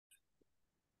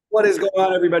What is going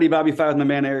on, everybody? BobbyFi with my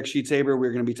man Eric Sheetsaber.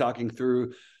 We're going to be talking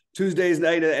through Tuesday's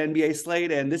night of the NBA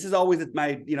slate, and this is always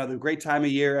my the great time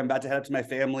of year. I'm about to head up to my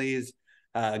family's.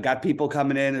 Got people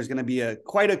coming in. There's going to be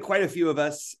quite a few of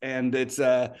us, and it's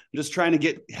I'm just trying to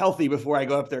get healthy before I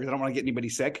go up there because I don't want to get anybody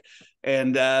sick.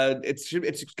 And it's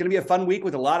going to be a fun week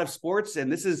with a lot of sports, and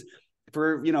this is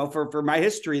for my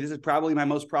history. This is probably my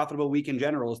most profitable week in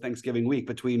general is Thanksgiving week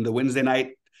between the Wednesday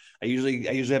night. I usually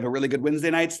have a really good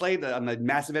Wednesday night slate on the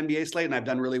massive NBA slate, and I've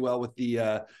done really well with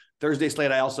the Thursday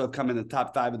slate. I also have come in the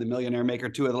top 5 of the Millionaire Maker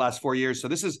 2 of the last 4 years. So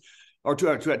this is, or two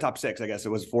at top 6, I guess it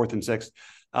was 4th and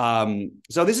 6th.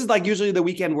 So this is like usually the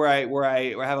weekend where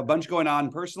I have a bunch going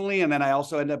on personally, and then I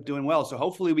also end up doing well. So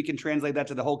hopefully we can translate that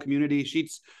to the whole community.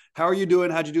 Sheets, how are you doing?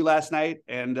 How'd you do last night?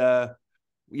 And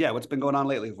yeah, what's been going on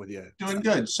lately with you? Doing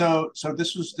good. So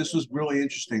this was really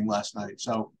interesting last night.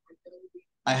 So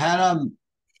I had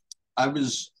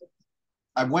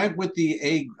I went with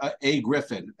the A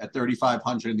Griffin at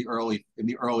 3,500 in the early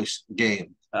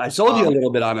game. I sold you a Um, little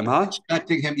bit on him, huh?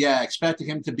 expecting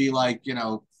him to be like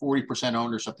 40%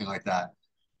 owned or something like that.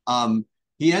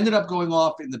 He ended up going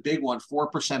off in the big one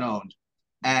 4% owned,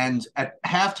 and at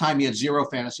halftime he had 0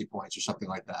 fantasy points or something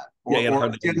like that, Yeah, or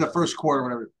at the end of the first quarter,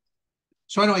 whatever.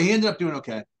 So anyway, he ended up doing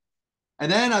okay.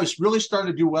 And then I was really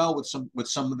starting to do well with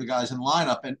some of the guys in the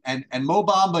lineup, and Mo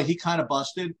Bamba, he kind of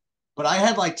busted, but I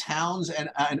had like Towns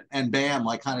and Bam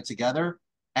like kind of together,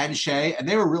 and Shea, and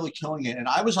they were really killing it. And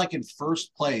I was like in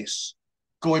first place,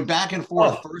 going back and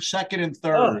forth, Oh, first, second, and oh,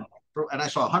 third, and I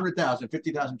saw 100,000,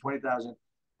 50,000, 20,000,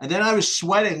 and then I was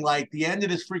sweating like the end of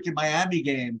this freaking Miami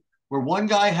game where one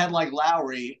guy had like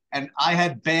Lowry and I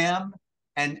had Bam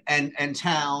and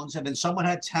Towns, and then someone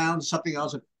had Towns something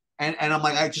else, and I'm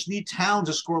like, I just need Towns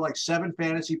to score like 7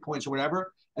 fantasy points or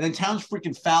whatever. And then Towns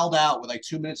freaking fouled out with like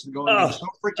 2 minutes to go in the game. oh, So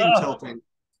freaking oh. tilting.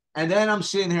 And then I'm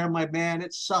sitting here, my man,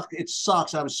 it sucked. It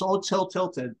sucks. I was so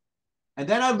tilted. And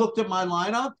then I looked at my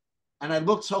lineup and I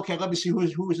looked, okay, let me see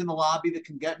who was in the lobby that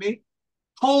can get me.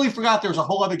 Totally forgot there was a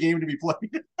whole other game to be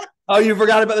played. Oh, you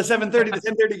forgot about the 7:30, the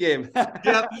 10:30 game.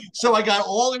 Yeah. So I got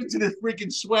all into this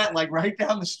freaking sweat, like right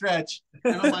down the stretch.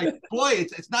 And I'm like, boy,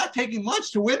 it's not taking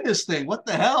much to win this thing. What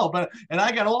the hell? And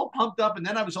I got all pumped up, and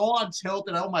then I was all on tilt,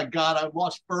 and oh my God, I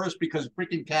lost first because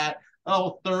freaking cat.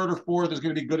 Oh, third or fourth is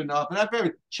going to be good enough. And I've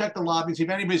ever checked the lobby and see if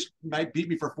anybody might beat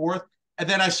me for fourth. And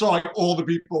then I saw like all the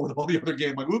people with all the other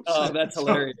game. Like, oops. Oh, that's So,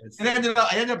 hilarious. and I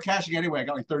ended up cashing anyway. I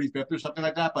got like 35th or something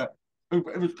like that. But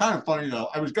it was kind of funny though.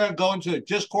 I was going to go into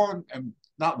Discord and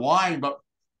not whine, but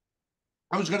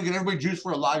I was going to get everybody juice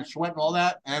for a live sweat and all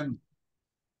that, and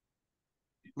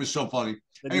it was so funny.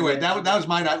 Then you Anyway, ran. that was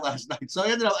my night last night. So I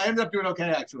ended up doing okay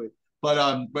actually, but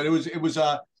it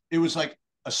was like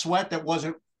a sweat that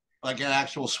wasn't like an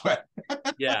actual sweat.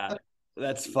 Yeah,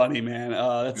 that's funny, man.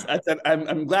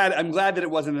 I'm glad that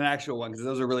it wasn't an actual one because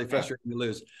those are really Yeah, frustrating to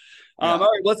lose. All yeah,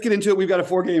 right, let's get into it. We've got a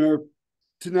 4-gamer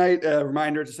tonight.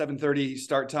 Reminder: it's a 7:30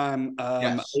 start time.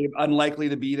 yes, I'm unlikely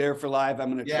to be there for live.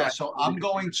 I'm going to yeah. try. So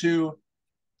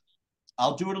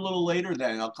I'll do it a little later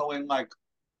then. I'll go in like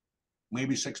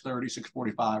maybe 6:30,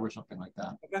 6:45 or something like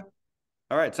that. Okay.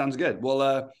 All right, sounds good.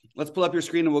 Well, let's pull up your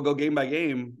screen and we'll go game by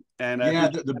game. And I Yeah,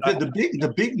 appreciate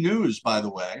the big news, by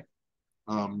the way,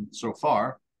 so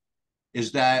far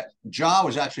is that Ja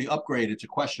was actually upgraded to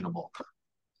questionable.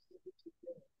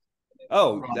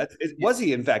 Oh, From, was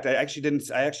he? In fact, I actually didn't.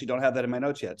 I actually don't have that in my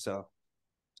notes yet. So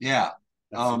yeah,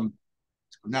 that's um,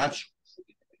 that's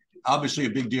obviously a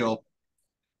big deal,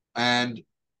 and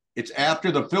it's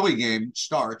after the Philly game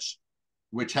starts,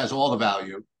 which has all the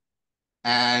value,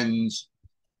 and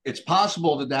it's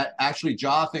possible that actually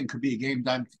Ja thing could be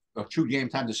a true game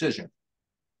time decision.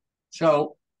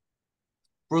 So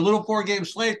for a little 4 game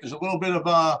slate, there's a little no,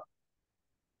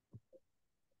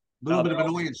 bit of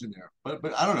annoyance in there, but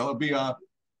I don't know. It'd be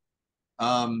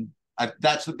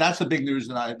that's the big news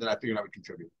that I figured I would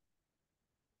contribute.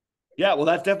 yeah. Well,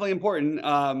 that's definitely important.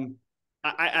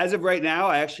 As of right now,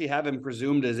 I actually have him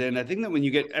presumed as in. I think that when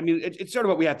you get, I mean, it's sort of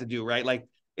what we have to do, right? Like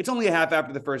it's only a half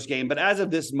after the first game, but as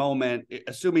of this moment,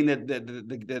 assuming that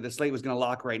the slate was going to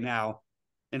lock right now.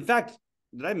 In fact,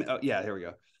 did I? Oh, yeah, here we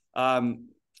go.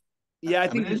 Yeah, I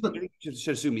I mean, think you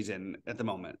should assume he's in at the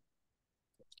moment.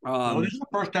 well, Um, this is the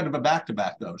first time of a back to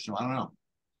back though, so I don't know.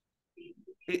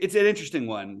 it's an interesting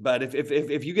one, but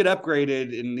if you get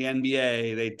upgraded in the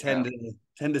NBA, they Yeah,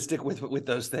 tend to stick with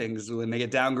those things. When they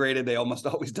get downgraded, they almost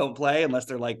always don't play unless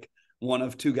they're like one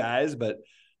of 2 guys. But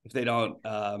if they don't,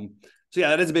 so yeah,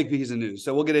 that is a big piece of news.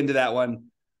 So we'll get into that one.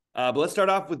 But let's start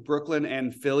off with Brooklyn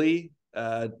and Philly.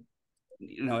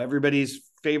 Everybody's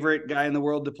favorite guy in the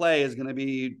world to play is going to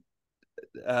be,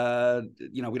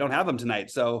 we don't have him tonight.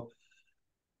 So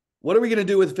What are we going to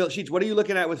do with Phil Sheets? What are you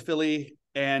looking at with Philly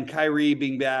and Kyrie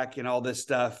being back and all this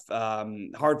stuff?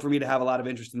 Hard for me to have a lot of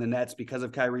interest in the Nets because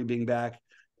of Kyrie being back.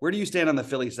 Where do you stand on the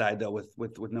Philly side though, with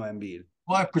no Embiid?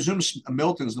 Well, I presume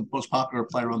Milton's the most popular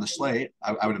player on the slate.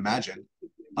 I would imagine.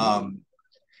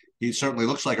 He certainly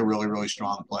looks like a really, really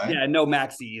strong play. Yeah, no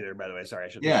Maxey either, by the way. Sorry, I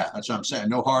should. Yeah, that's what I'm saying.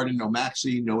 No Harden, no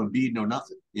Maxey, no Embiid, no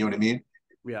nothing. You know what I mean?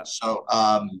 Yeah. So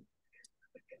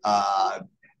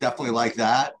definitely like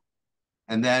that.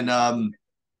 And then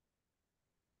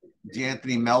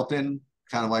D'Anthony Melton,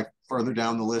 kind of like further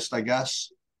down the list, I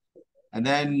guess. And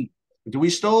then do we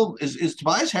still is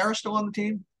Tobias Harris still on the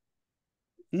team?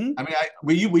 Mm-hmm. I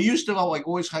mean, we used to like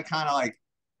always kind of like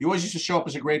he always used to show up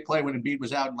as a great play when Embiid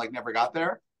was out and like never got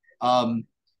there. I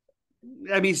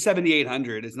mean,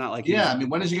 7,800. It's not like I mean,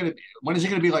 when is he gonna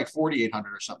be like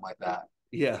 4,800 or something like that?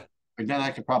 Yeah. And then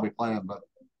I could probably play him, but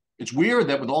it's weird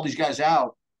that with all these guys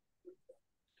out,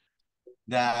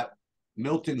 that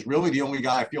Milton's really the only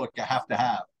guy I feel like I have to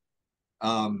have.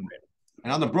 And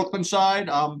on the Brooklyn side,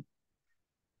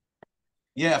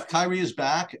 if Kyrie is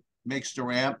back, it makes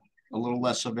Durant a little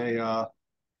less of a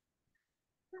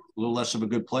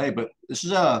good play. But this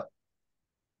is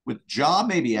with Ja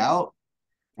maybe out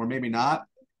or maybe not,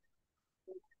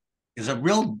 is a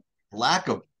real lack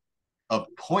of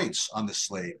points on the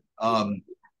slate.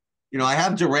 I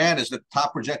have Durant as the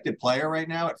top projected player right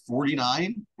now at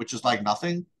 49, which is like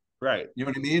nothing. Right. You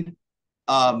know what I mean?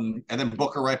 And then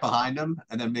Booker right behind him,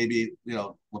 and then maybe,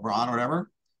 LeBron or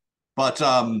whatever. But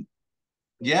so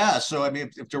I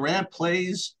mean, if Durant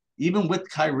plays even with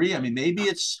Kyrie, I mean, maybe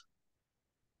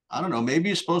I don't know, maybe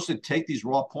you're supposed to take these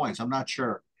raw points. I'm not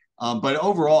sure. But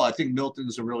overall, I think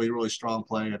Milton's a really, really strong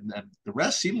play, and the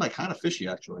rest seem like kind of fishy,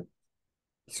 actually.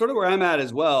 Sort of where I'm at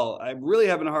as well. I'm really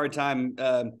having a hard time.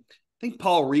 I think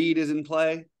Paul Reed is in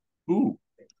play. Ooh.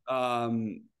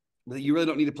 But you really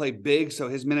don't need to play big, so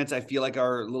his minutes I feel like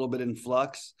are a little bit in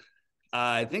flux.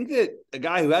 I think that a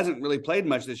guy who hasn't really played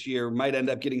much this year might end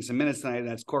up getting some minutes tonight, and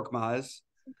that's Korkmaz.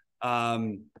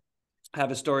 Have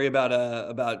a story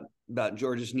about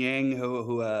Georges Niang,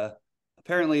 who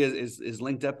apparently is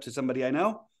linked up to somebody I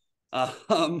know. But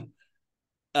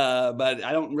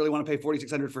I don't really want to pay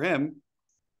 $4,600 for him.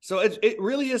 So it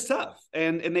really is tough.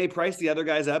 And they price the other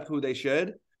guys up who they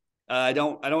should. I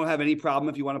don't have any problem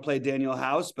if you want to play Daniel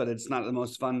House, but it's not the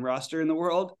most fun roster in the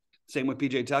world. Same with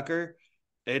PJ Tucker.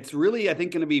 It's really, I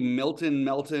think, going to be Melton,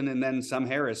 and then some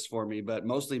Harris for me, but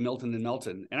mostly Milton and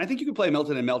Melton. And I think you could play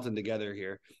Milton and Melton together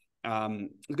here. A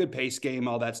good pace game,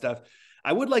 all that stuff.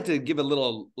 I would like to give a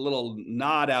little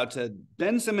nod out to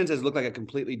Ben Simmons has looked like a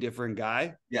completely different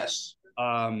guy. Yes.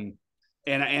 And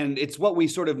it's what we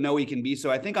sort of know he can be. So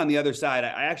I think on the other side,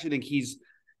 I actually think he's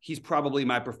probably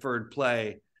my preferred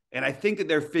play. And I think that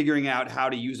they're figuring out how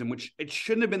to use him, which it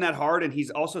shouldn't have been that hard. And he's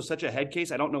also such a head case.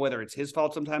 I don't know whether it's his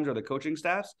fault sometimes or the coaching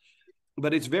staff's,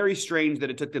 but it's very strange that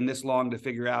it took them this long to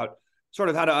figure out sort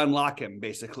of how to unlock him,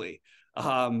 basically.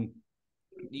 Have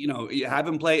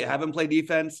him play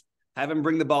defense, have him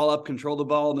bring the ball up, control the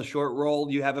ball in the short roll.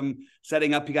 You have him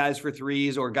setting up you guys for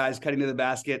threes or guys cutting to the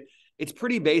basket. It's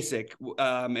pretty basic.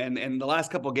 And the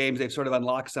last couple of games, they've sort of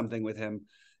unlocked something with him.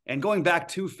 And going back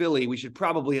to Philly, we should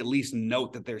probably at least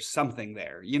note that there's something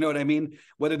there. You know what I mean?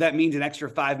 Whether that means an extra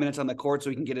 5 minutes on the court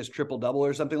so he can get his triple-double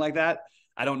or something like that,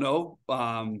 I don't know.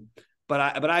 But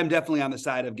I'm definitely on the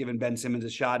side of giving Ben Simmons a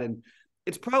shot. And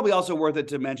it's probably also worth it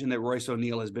to mention that Royce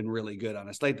O'Neal has been really good on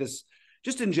a slate. This,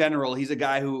 just in general, he's a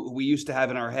guy who we used to have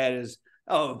in our head as,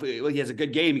 he has a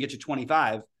good game, he gets you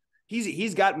 25.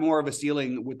 He's got more of a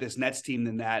ceiling with this Nets team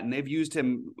than that, and they've used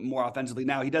him more offensively.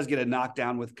 Now he does get a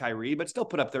knockdown with Kyrie, but still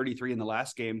put up 33 in the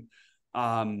last game.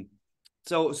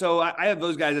 So I have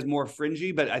those guys as more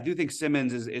fringy, but I do think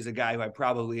Simmons is a guy who I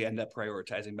probably end up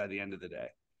prioritizing by the end of the day.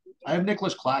 I have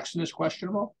Nicholas Claxton as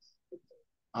questionable.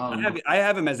 I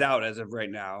have him as out as of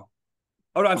right now.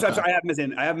 Oh no, I'm sorry. I have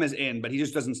him as in, but he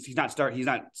just doesn't. He's not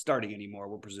starting anymore.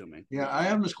 We're presuming. Yeah, I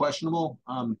have him as questionable.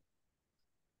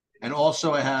 And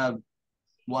also I have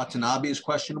Watanabe is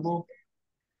questionable.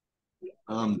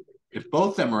 If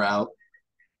both of them are out,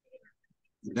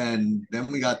 then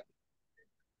we got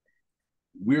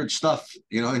weird stuff.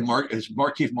 Does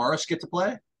Markieff Morris get to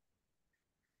play?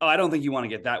 Oh, I don't think you want to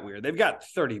get that weird. They've got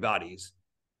 30 bodies.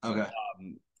 Okay.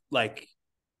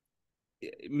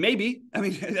 Maybe. I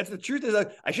mean, that's the truth.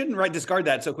 I shouldn't discard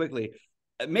that so quickly.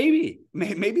 Maybe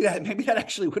that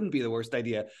actually wouldn't be the worst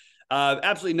idea.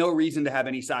 Absolutely no reason to have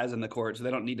any size on the court, so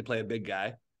they don't need to play a big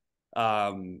guy.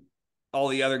 All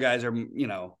the other guys are,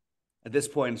 at this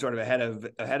point sort of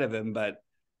ahead of him. But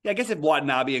yeah, I guess if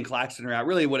Watanabe and Claxton are out,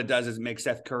 really what it does is make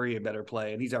Seth Curry a better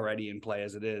play, and he's already in play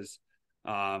as it is.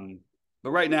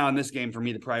 But right now in this game, for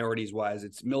me, the priorities wise,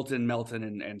 it's Milton,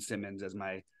 Melton, and Simmons as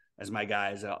my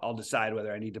guys. I'll decide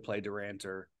whether I need to play Durant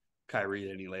or Kyrie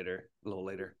a little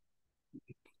later.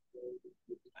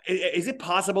 Is it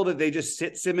possible that they just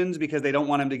sit Simmons because they don't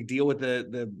want him to deal with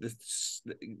the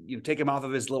take him off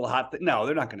of his little hot thing? No,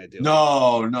 they're not going to do it.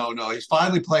 No. He's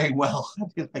finally playing well.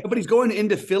 But he's going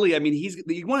into Philly. I mean,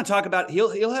 you want to talk about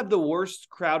he'll have the worst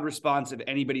crowd response of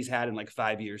anybody's had in like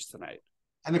 5 years tonight.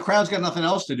 And the crowd's got nothing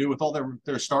else to do with all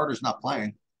their starters not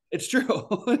playing. It's true.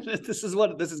 This is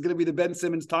going to be the Ben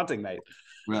Simmons taunting night.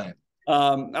 Right.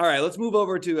 All right, let's move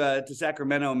over to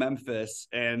Sacramento, Memphis,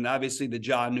 and obviously the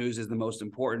Ja news is the most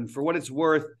important. For what it's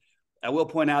worth, I will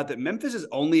point out that Memphis is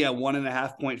only a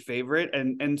 1.5 point favorite,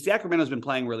 and Sacramento's been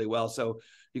playing really well, so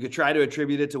you could try to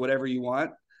attribute it to whatever you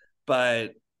want,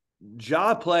 but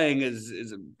Ja playing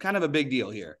is kind of a big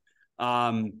deal here.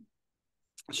 Let's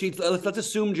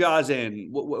assume Ja's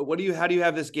in. How do you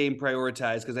have this game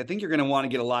prioritized? Because I think you're going to want to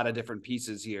get a lot of different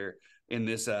pieces here in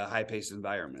this high-paced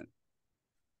environment.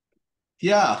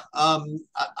 Yeah,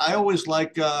 I always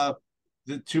like the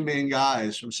two main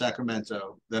guys from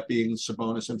Sacramento, that being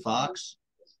Sabonis and Fox.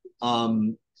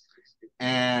 And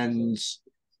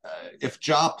if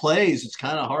Ja plays, it's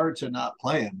kind of hard to not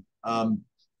play him.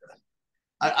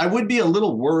 I would be a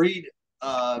little worried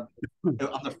on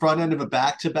the front end of a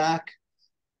back-to-back,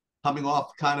 coming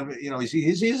off kind of,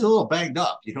 he's a little banged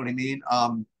up. You know what I mean?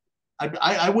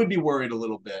 I would be worried a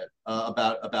little bit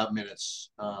about minutes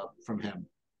from him.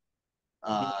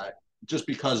 Just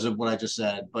because of what I just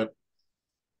said, but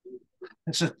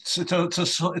it's a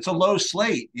low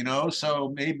slate,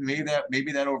 so maybe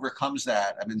that overcomes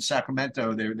that. I mean,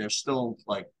 Sacramento, they're still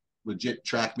like legit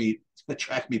track meet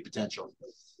potential.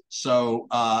 So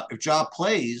if Ja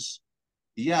plays,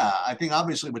 yeah, I think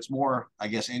obviously what's more, I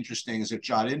guess, interesting is if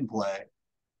Ja didn't play,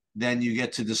 then you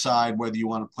get to decide whether you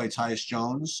want to play Tyus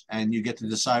Jones, and you get to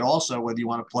decide also whether you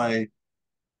want to play,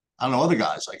 I don't know, other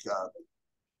guys like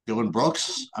Dylan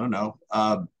Brooks. I don't know.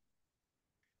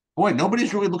 Boy,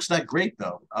 nobody's really looks that great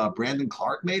though. Brandon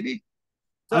Clark, maybe.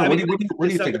 So what do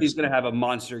you think? He's going to have a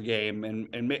monster game, and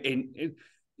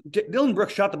Dylan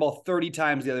Brooks shot the ball 30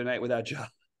 times the other night without Ja.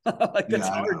 Like that's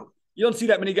hard. You don't see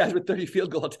that many guys with 30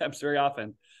 field goal attempts very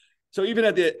often. So even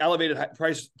at the elevated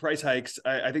price hikes,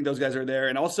 I think those guys are there.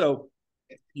 And also,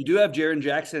 you do have Jaren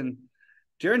Jackson.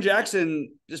 Jaren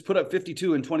Jackson just put up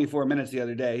 52 in 24 minutes the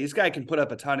other day. This guy can put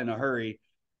up a ton in a hurry.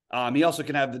 He also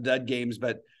can have the dud games,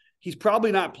 but he's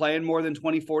probably not playing more than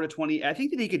 24 to 20. I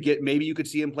think that he could maybe you could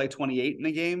see him play 28 in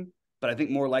a game, but I think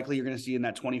more likely you're going to see in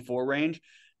that 24 range.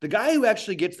 The guy who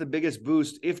actually gets the biggest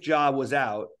boost if Ja was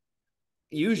out,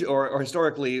 usually or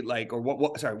historically,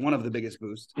 one of the biggest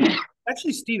boosts,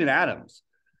 actually Steven Adams,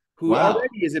 who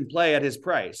already is in play at his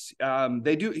price.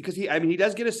 They do because he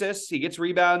does get assists, he gets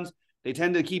rebounds. They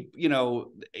tend to keep,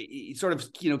 he sort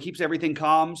of, keeps everything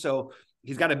calm. So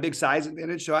he's got a big size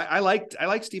advantage. So I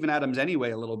like Steven Adams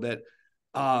anyway a little bit.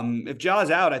 If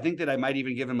Ja's out, I think that I might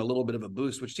even give him a little bit of a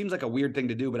boost, which seems like a weird thing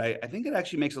to do, but I think it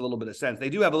actually makes a little bit of sense. They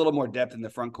do have a little more depth in the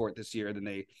front court this year than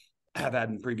they have had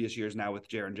in previous years now with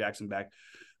Jaren Jackson back.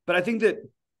 But I think that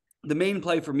the main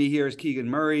play for me here is Keegan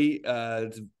Murray.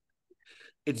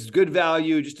 It's good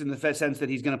value just in the sense that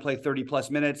he's going to play 30 plus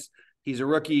minutes. He's a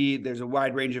rookie. There's a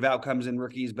wide range of outcomes in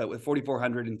rookies, but with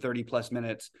 4,400 and 30 plus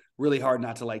minutes, really hard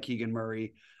not to like Keegan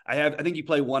Murray. I think you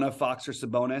play one of Fox or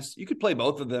Sabonis. You could play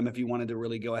both of them if you wanted to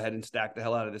really go ahead and stack the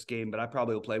hell out of this game, but I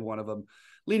probably will play one of them,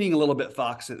 leaning a little bit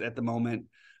Fox at the moment.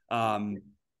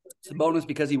 Sabonis,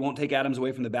 because he won't take Adams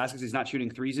away from the baskets, he's not shooting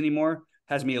threes anymore,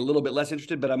 has me a little bit less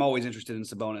interested, but I'm always interested in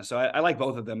Sabonis. So I like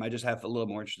both of them. I just have a little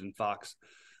more interest in Fox.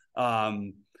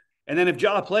 And then if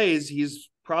Ja plays, he's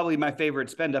probably my favorite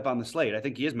spend up on the slate. I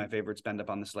think he is my favorite spend up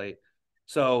on the slate.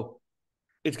 So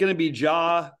it's going to be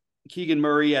Ja, Keegan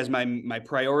Murray as my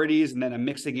priorities, and then I'm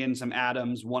mixing in some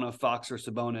Adams, one of Fox or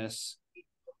Sabonis,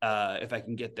 if I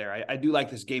can get there. I do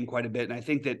like this game quite a bit, and I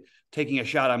think that taking a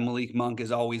shot on Malik Monk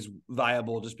is always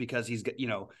viable just because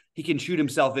he can shoot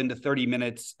himself into 30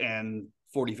 minutes and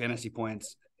 40 fantasy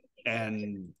points,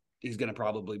 and he's going to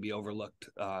probably be overlooked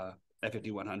at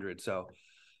 5,100. So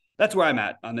that's where I'm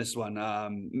at on this one.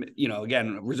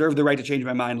 Again, reserve the right to change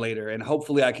my mind later, and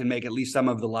hopefully I can make at least some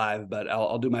of the live, but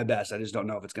I'll do my best. I just don't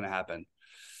know if it's going to happen.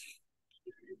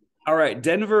 All right,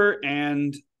 Denver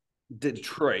and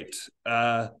Detroit.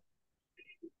 The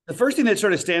first thing that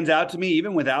sort of stands out to me,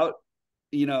 even without,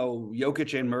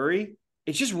 Jokic and Murray,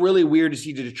 it's just really weird to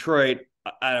see Detroit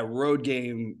at a road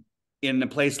game in a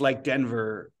place like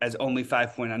Denver as only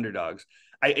 5-point underdogs.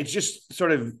 It's just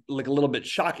sort of like a little bit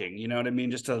shocking, you know what I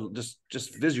mean? Just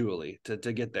visually to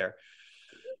get there.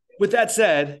 With that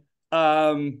said,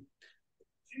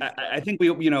 I think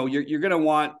you're going to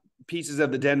want pieces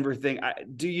of the Denver thing.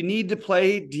 Do you need to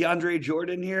play DeAndre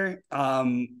Jordan here?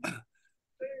 I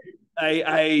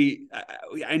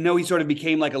know he sort of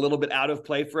became like a little bit out of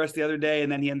play for us the other day,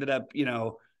 and then he ended up,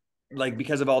 like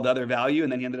because of all the other value,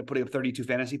 and then he ended up putting up 32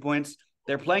 fantasy points.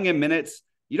 They're playing him minutes.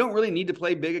 You don't really need to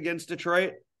play big against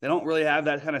Detroit. They don't really have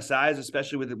that kind of size,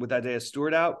 especially with Isaiah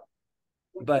Stewart out.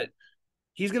 But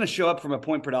he's going to show up from a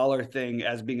point per dollar thing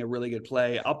as being a really good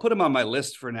play. I'll put him on my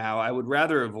list for now. I would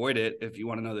rather avoid it if you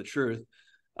want to know the truth.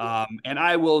 And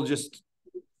I will just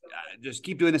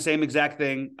keep doing the same exact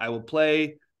thing. I will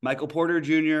play Michael Porter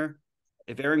Jr.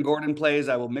 If Aaron Gordon plays,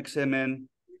 I will mix him in.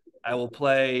 I will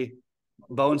play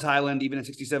Bones Highland even at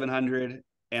 6,700,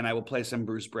 and I will play some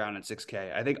Bruce Brown at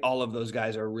 6K. I think all of those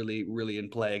guys are really, really in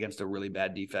play against a really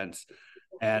bad defense.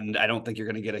 And I don't think you're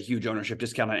going to get a huge ownership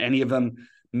discount on any of them.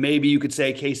 Maybe you could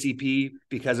say KCP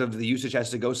because of the usage has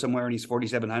to go somewhere and he's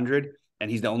 4,700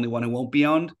 and he's the only one who won't be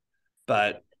owned.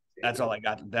 But that's all I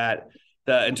got to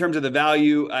that. In terms of the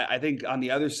value, I think on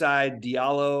the other side,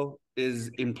 Diallo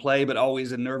is in play, but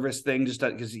always a nervous thing just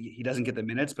because he doesn't get the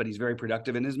minutes, but he's very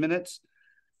productive in his minutes.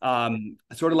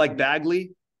 Sort of like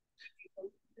Bagley.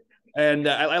 And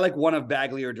I like one of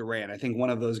Bagley or Durant. I think one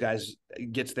of those guys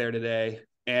gets there today.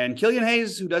 And Killian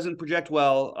Hayes, who doesn't project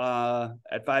well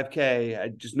at 5K, I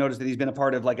just noticed that he's been a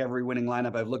part of like every winning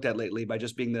lineup I've looked at lately by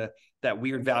just being that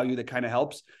weird value that kind of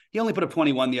helps. He only put up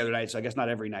 21 the other night, so I guess not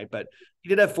every night, but he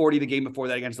did have 40 the game before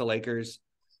that against the Lakers.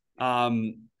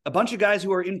 A bunch of guys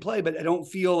who are in play, but I don't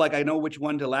feel like I know which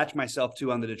one to latch myself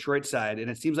to on the Detroit side.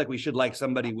 And it seems like we should like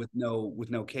somebody with no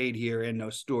Cade here and no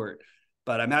Stewart.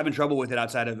 But I'm having trouble with it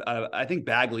outside of I think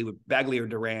Bagley or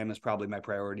Duran is probably my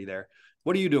priority there.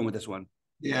 What are you doing with this one?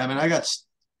 Yeah, I mean, I got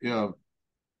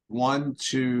 1,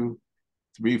 2,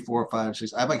 3, 4, 5,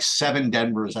 6. I have like 7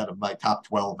 Denvers out of my top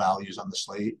 12 values on the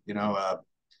slate. Literally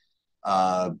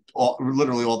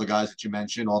all the guys that you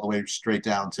mentioned, all the way straight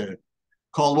down to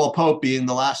Caldwell Pope being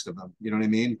the last of them. You know what I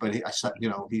mean? But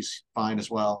he's fine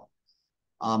as well.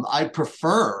 I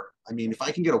prefer. I mean, if I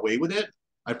can get away with it,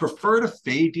 I prefer to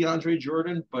fade DeAndre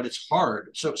Jordan, but it's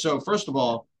hard. So first of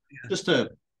all, just to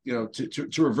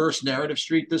reverse narrative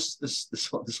street this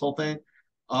whole thing.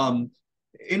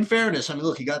 In fairness, I mean,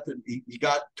 look, he got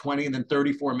 20 and then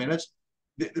 34 minutes.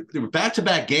 There were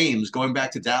back-to-back games going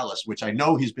back to Dallas, which I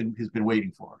know he's been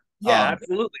waiting for. Yeah,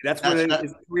 absolutely. That's where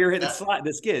his career hit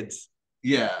the skids.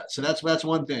 Yeah, so that's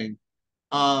one thing.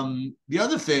 The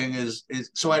other thing is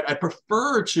so I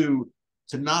prefer to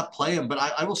not play him, but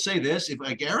I will say this: if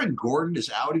like Aaron Gordon is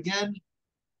out again,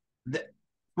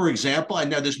 for example, I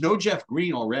know there's no Jeff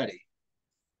Green already,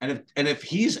 and if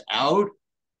he's out,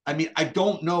 I mean, I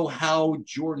don't know how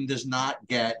Jordan does not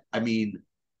get. I mean,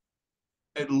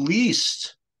 at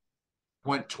least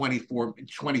 24,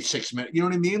 26 minutes. You know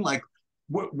what I mean? Like,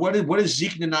 what is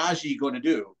Zeke Nnaji going to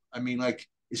do? I mean, like,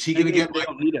 is he going to get? They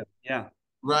don't need him. Yeah.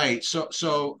 Right.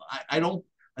 So I don't.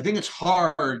 I think it's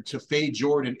hard to fade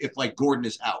Jordan if like Gordon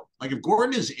is out. Like if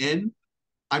Gordon is in,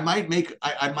 I might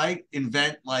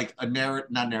invent like a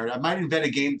narrative, not narrative. I might invent a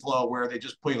game flow where they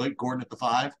just play like Gordon at the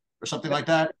 5 or something like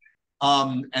that.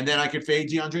 And then I could fade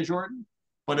DeAndre Jordan.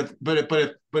 But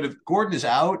if Gordon is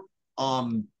out,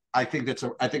 I think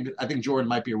Jordan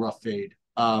might be a rough fade.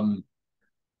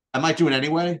 I might do it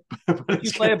anyway. If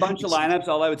you play a bunch of lineups,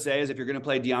 all I would say is if you're going to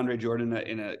play DeAndre Jordan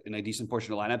in a decent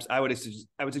portion of lineups, I would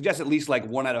suggest at least like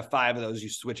 1 out of 5 of those you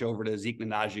switch over to Zeke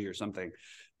Nnaji or something,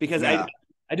 because I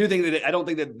do think that I don't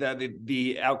think that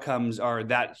the outcomes are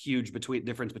that huge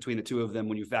difference between the two of them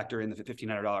when you factor in the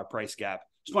 $1,500 price gap.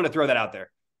 Just want to throw that out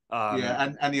there.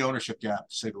 And the ownership gap,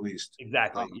 to say the least.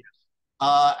 Exactly.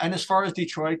 And as far as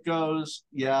Detroit goes,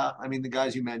 yeah, I mean the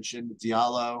guys you mentioned,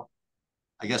 Diallo,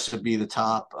 I guess would be the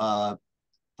top. Oh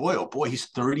boy, he's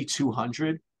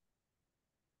 3,200.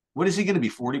 What is he going to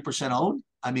be? 40% owned?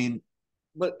 I mean,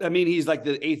 he's like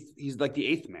the eighth. He's like the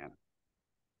 8th man.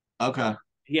 Okay.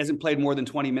 He hasn't played more than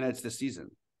 20 minutes this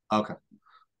season. Okay.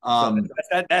 So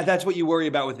that's what you worry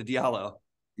about with the Diallo.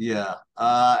 Yeah.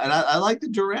 And I like the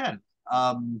Duran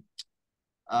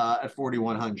at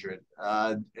 4,100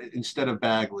 instead of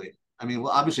Bagley. I mean,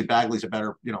 well, obviously Bagley's a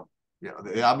better,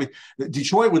 I mean,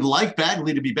 Detroit would like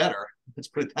Bagley to be better. Let's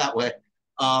put it that way.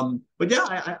 But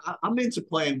yeah, I'm into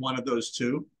playing one of those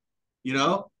two.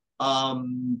 That's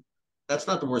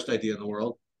not the worst idea in the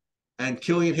world. And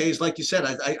Killian Hayes, like you said,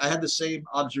 I had the same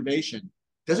observation.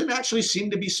 Doesn't actually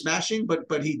seem to be smashing,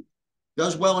 but he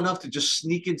does well enough to just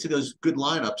sneak into those good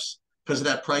lineups because of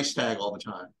that price tag all the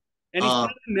time. And he's playing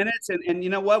minutes, and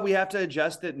you know what? We have to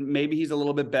adjust that maybe he's a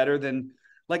little bit better than,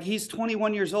 like, he's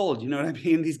 21 years old. You know what I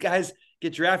mean? These guys,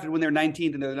 get drafted when they're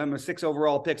 19th and they're the number 6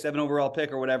 overall pick, 7 overall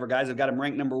pick or whatever. Guys have got him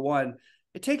ranked number 1.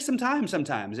 It takes some time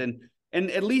sometimes. And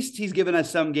at least he's given us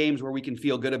some games where we can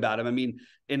feel good about him. I mean,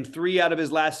 in 3 out of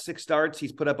his last 6 starts,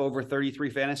 he's put up over 33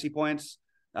 fantasy points.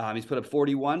 He's put up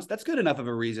 41. So that's good enough of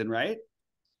a reason, right?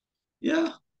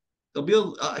 Yeah. There'll be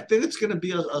I think it's going to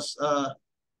be I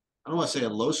don't want to say a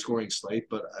low scoring slate,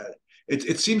 but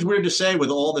it seems weird to say with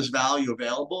all this value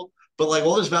available, but like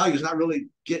all this value is not really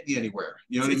getting you anywhere.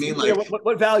 You know what I mean? Like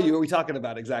what value are we talking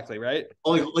about exactly? Right?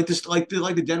 Like this, like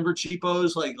the Denver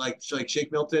cheapos, like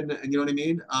Shake Milton, and you know what I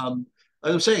mean?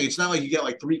 As I'm saying, it's not like you get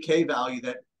like 3K value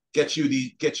that gets you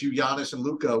Giannis and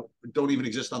Luka don't even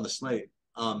exist on the slate.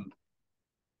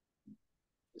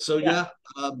 So yeah,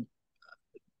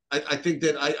 I think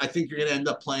that I think you're going to end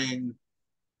up playing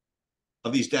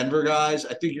of these Denver guys.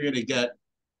 I think you're going to get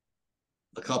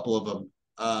a couple of them.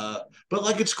 But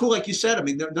like it's cool, like you said. I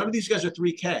mean, none of these guys are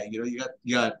 3K. You know,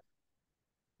 you got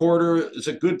Porter is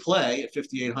a good play at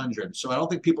 5,800. So I don't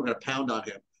think people are going to pound on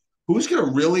him. Who's going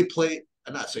to really play?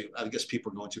 I'm not saying. I guess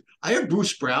people are going to. I have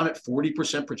Bruce Brown at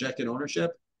 40% projected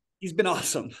ownership. He's been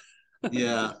awesome.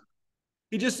 Yeah.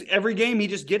 He just every game he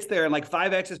just gets there, and like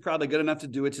 5x is probably good enough to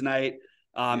do it tonight.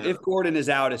 If Gordon is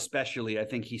out, especially, I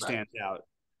think he stands out.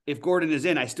 If Gordon is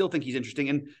in, I still think he's interesting.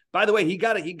 And by the way, he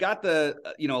got the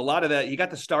a lot of that. He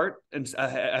got the start and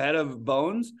ahead of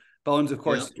Bones. Bones, of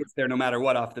course, gets there no matter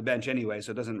what off the bench anyway,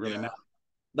 so it doesn't really matter.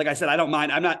 Like I said, I don't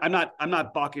mind. I'm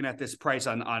not balking at this price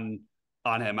on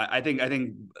him. I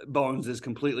think Bones is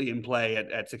completely in play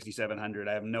at 6,700.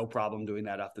 I have no problem doing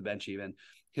that off the bench even.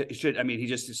 He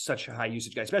just is such a high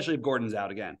usage guy, especially if Gordon's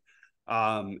out again.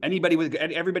 Everybody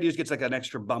just gets like an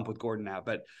extra bump with Gordon out.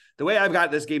 But the way I've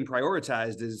got this game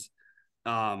prioritized is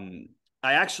I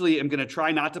actually am going to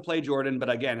try not to play Jordan. But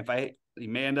again, he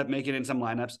may end up making it in some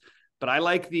lineups. But I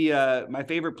like my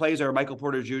favorite plays are Michael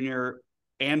Porter Jr.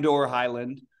 and/or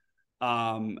Highland.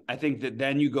 I think that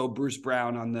then you go Bruce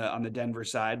Brown on the Denver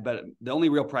side. But the only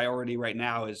real priority right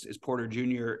now is Porter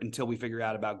Jr. until we figure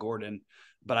out about Gordon.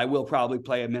 But I will probably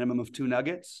play a minimum of 2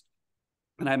 Nuggets.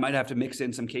 And I might have to mix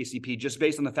in some KCP just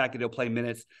based on the fact that he'll play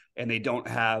minutes and they don't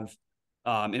have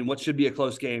in what should be a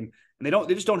close game. And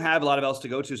they just don't have a lot of else to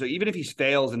go to. So even if he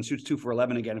fails and shoots 2 for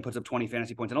 11 again and puts up 20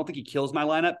 fantasy points, I don't think he kills my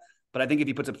lineup. But I think if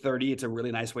he puts up 30, it's a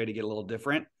really nice way to get a little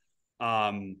different.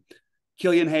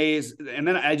 Killian Hayes. And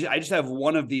then I just have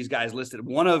one of these guys listed.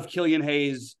 One of Killian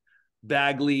Hayes,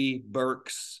 Bagley,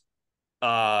 Burks,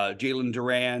 Jalen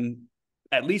Duran,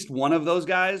 at least one of those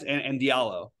guys, and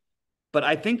Diallo. But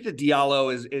I think that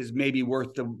Diallo is maybe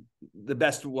worth the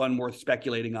best one worth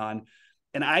speculating on.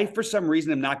 And I, for some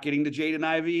reason, am not getting to Jaden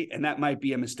Ivey, and that might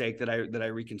be a mistake that I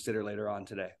reconsider later on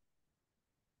today.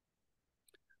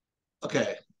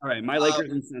 Okay. All right, my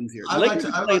Lakers and Suns here. Lakers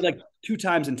played like 2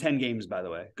 times in 10 games, by the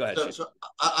way. Go ahead. So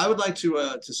I would like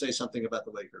to say something about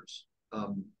the Lakers.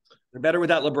 They're better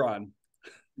without LeBron.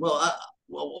 Well,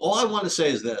 all I want to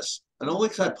say is this. And only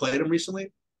because I played him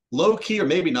recently, low key or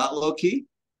maybe not low key,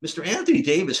 Mr. Anthony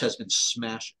Davis has been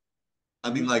smashing.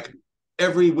 I mean, like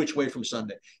every which way from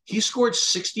Sunday. He scored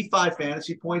 65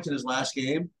 fantasy points in his last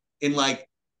game in like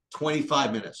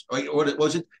 25 minutes. Or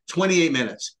was it 28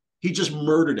 minutes? He just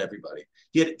murdered everybody.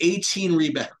 He had 18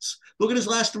 rebounds. Look at his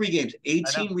last 3 games.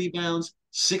 18 rebounds,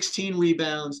 16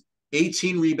 rebounds,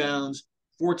 18 rebounds,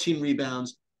 14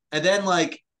 rebounds. And then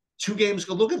like 2 games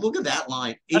ago, look at that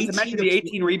line. Not to mention the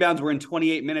 18 rebounds were in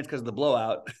 28 minutes because of the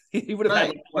blowout. He would have had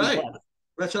like 20 right.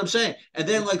 That's what I'm saying. And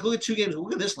then like look at 2 games.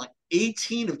 Look at this, like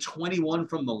 18 of 21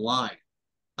 from the line.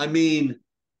 I mean,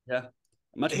 yeah,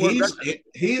 much more.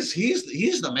 He's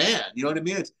the man. You know what I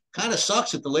mean? It kind of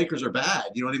sucks that the Lakers are bad.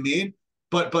 You know what I mean?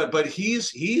 But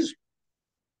he's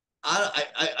I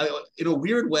in a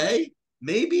weird way,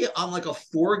 maybe on like a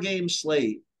 4-game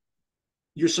slate,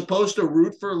 you're supposed to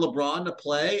root for LeBron to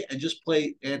play and just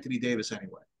play Anthony Davis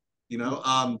anyway. You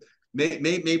know,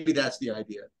 maybe that's the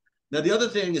idea. Now, the other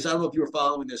thing is, I don't know if you were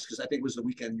following this because I think it was the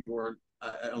weekend you weren't.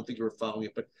 I don't think you were following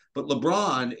it, but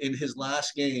LeBron in his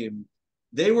last game,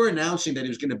 they were announcing that he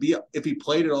was going to be, if he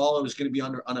played at all, it was going to be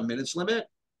on a minutes limit.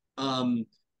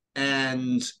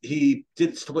 And he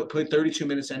did play 32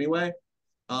 minutes anyway.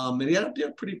 And he had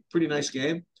a pretty nice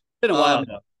game. It's been a while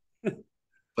though.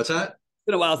 What's that? It's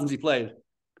been a while since he played.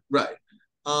 Right.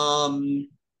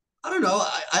 I don't know.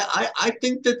 I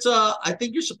think that I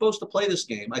think you're supposed to play this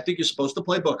game. I think you're supposed to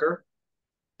play Booker,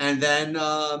 and then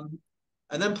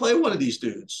play one of these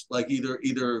dudes, like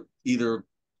either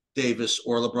Davis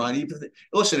or LeBron.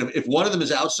 Listen, if one of them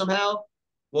is out somehow,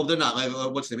 well, they're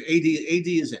not. What's the name? AD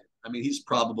is in. I mean, he's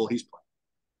probable. He's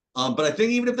playing. But I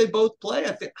think even if they both play,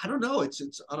 I don't know. It's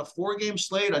on a 4-game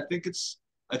slate. I think it's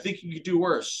I think you could do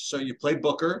worse. So you play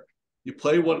Booker, you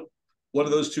play one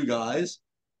of those two guys,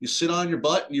 you sit on your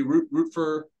butt and you root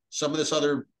for some of this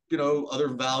other, other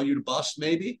value to bust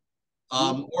maybe,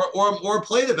 or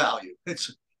play the value.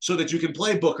 It's so that you can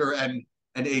play Booker and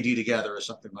AD together or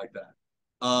something like that.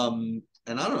 And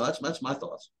I don't know. That's my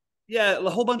thoughts. Yeah, a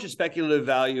whole bunch of speculative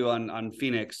value on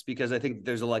Phoenix because I think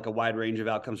there's a wide range of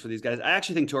outcomes for these guys. I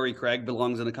actually think Torrey Craig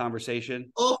belongs in the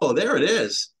conversation. Oh, there it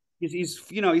is. He's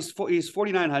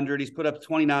 4,900. He's put up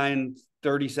 29,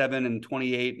 37, and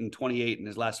 28 in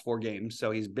his last 4 games.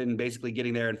 So he's been basically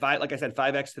getting there. And like I said,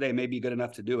 5x today may be good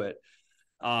enough to do it.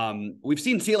 We've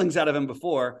seen ceilings out of him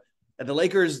before. The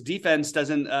Lakers defense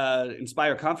doesn't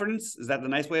inspire confidence. Is that the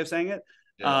nice way of saying it?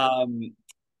 Yeah.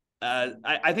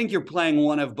 I think you're playing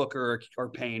one of Booker or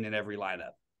Payne in every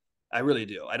lineup. I really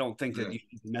do. I don't think that you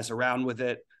can mess around with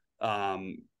it.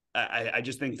 I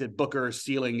just think that Booker's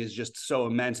ceiling is just so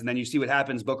immense. And then you see what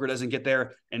happens. Booker doesn't get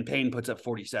there and Payne puts up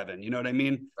 47. You know what I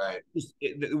mean? Right.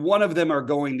 One of them are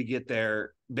going to get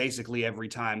there basically every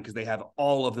time because they have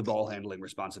all of the ball handling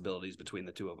responsibilities between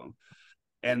the two of them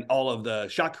and all of the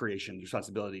shot creation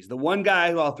responsibilities. The one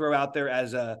guy who I'll throw out there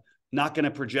as not going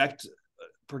to project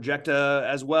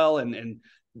as well, and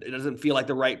it doesn't feel like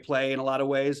the right play in a lot of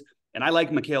ways. And I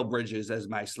like Mikal Bridges as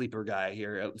my sleeper guy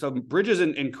here. So Bridges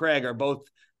and Craig are both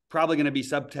probably going to be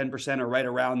sub 10% or right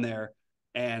around there.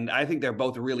 And I think they're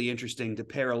both really interesting to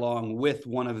pair along with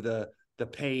one of the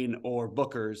Payne or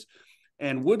Bookers.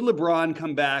 And would LeBron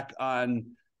come back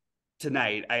on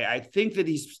tonight? I think that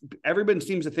everyone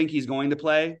seems to think he's going to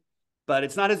play, but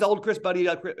it's not his old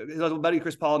his old buddy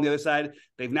Chris Paul on the other side.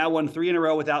 They've now won 3 in a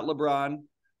row without LeBron.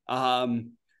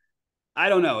 I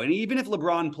don't know. And even if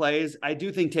LeBron plays, I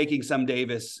do think taking some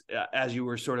Davis, as you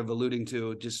were sort of alluding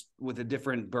to, just with a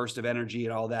different burst of energy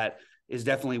and all that, is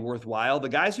definitely worthwhile. The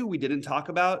guys who we didn't talk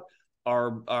about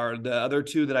are the other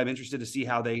two that I'm interested to see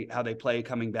how they play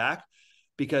coming back,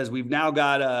 because we've now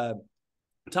got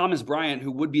Thomas Bryant,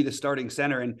 who would be the starting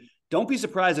center. And don't be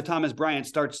surprised if Thomas Bryant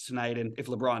starts tonight and if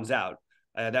LeBron's out.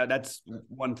 That's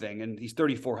one thing. And he's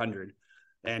 3,400.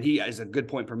 And he is a good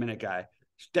point per minute guy.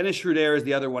 Dennis Schroeder is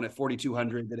the other one at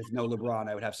 4,200 that if no LeBron,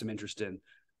 I would have some interest in.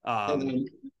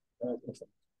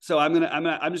 So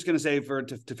I'm just gonna say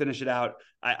to finish it out,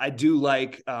 I do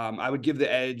like I would give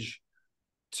the edge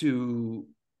to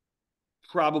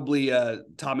probably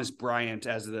Thomas Bryant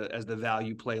as the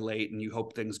value play late, and you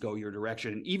hope things go your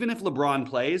direction. And even if LeBron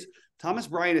plays, Thomas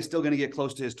Bryant is still going to get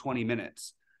close to his 20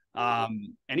 minutes.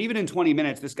 And even in 20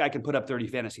 minutes, this guy can put up 30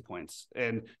 fantasy points,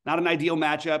 and not an ideal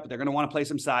matchup. They're going to want to play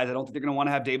some size. I don't think they're going to want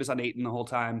to have Davis on Ayton the whole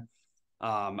time.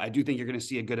 I do think you're going to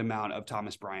see a good amount of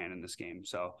Thomas Bryant in this game.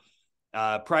 So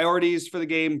priorities for the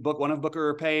game: book one of Booker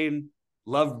or Payne.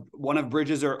 Love one of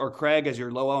Bridges or Craig as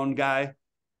your low owned guy.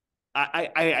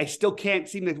 I still can't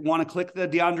seem to want to click the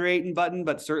DeAndre Ayton button,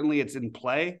 but certainly it's in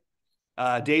play.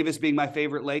 Davis being my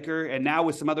favorite Laker, and now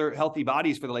with some other healthy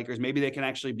bodies for the Lakers, maybe they can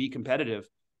actually be competitive.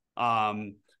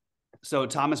 So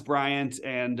Thomas Bryant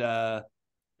and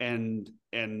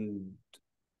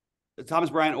Thomas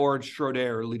Bryant or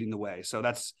Schroeder are leading the way. So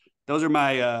those are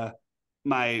my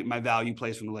my value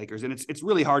plays from the Lakers. And it's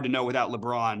really hard to know without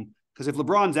LeBron, because if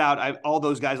LeBron's out, all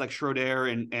those guys like Schroeder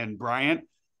and Bryant,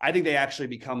 I think they actually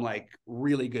become like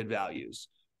really good values.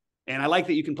 And I like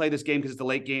that you can play this game because it's the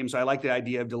late game. So I like the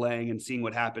idea of delaying and seeing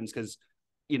what happens, because,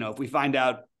 if we find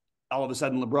out all of a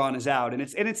sudden LeBron is out, and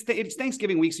it's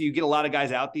Thanksgiving week, so you get a lot of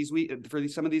guys out for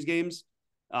some of these games.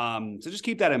 So just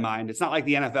keep that in mind. It's not like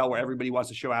the NFL where everybody wants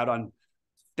to show out on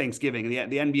Thanksgiving.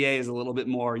 The NBA is a little bit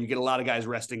more. You get a lot of guys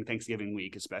resting Thanksgiving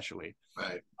week, especially.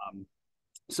 Right.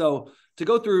 So to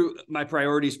go through my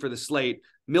priorities for the slate: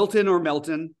 Milton or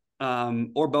Melton,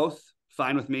 or both,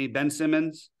 fine with me. Ben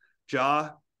Simmons,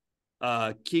 Ja,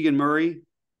 Keegan Murray,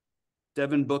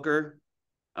 Devin Booker,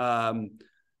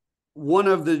 one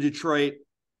of the Detroit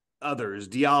others: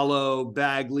 Diallo,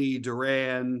 Bagley,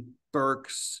 Duran,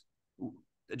 Burks,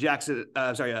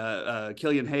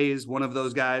 Killian Hayes, one of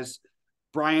those guys,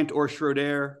 Bryant or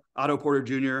Schroeder, Otto Porter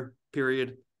Jr.,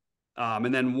 period.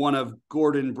 And then one of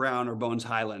Gordon, Brown, or Bones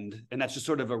Highland. And that's just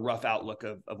sort of a rough outlook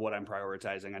of what I'm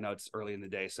prioritizing. I know it's early in the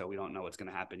day, so we don't know what's going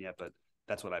to happen yet, but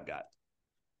that's what I've got.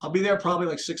 I'll be there probably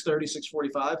like 6:30,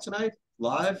 6:45 tonight,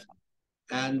 live.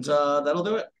 And that'll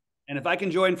do it. And if I can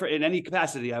join in any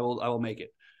capacity, I will make it.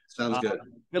 Sounds good.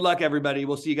 Good luck, everybody.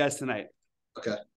 We'll see you guys tonight. Okay.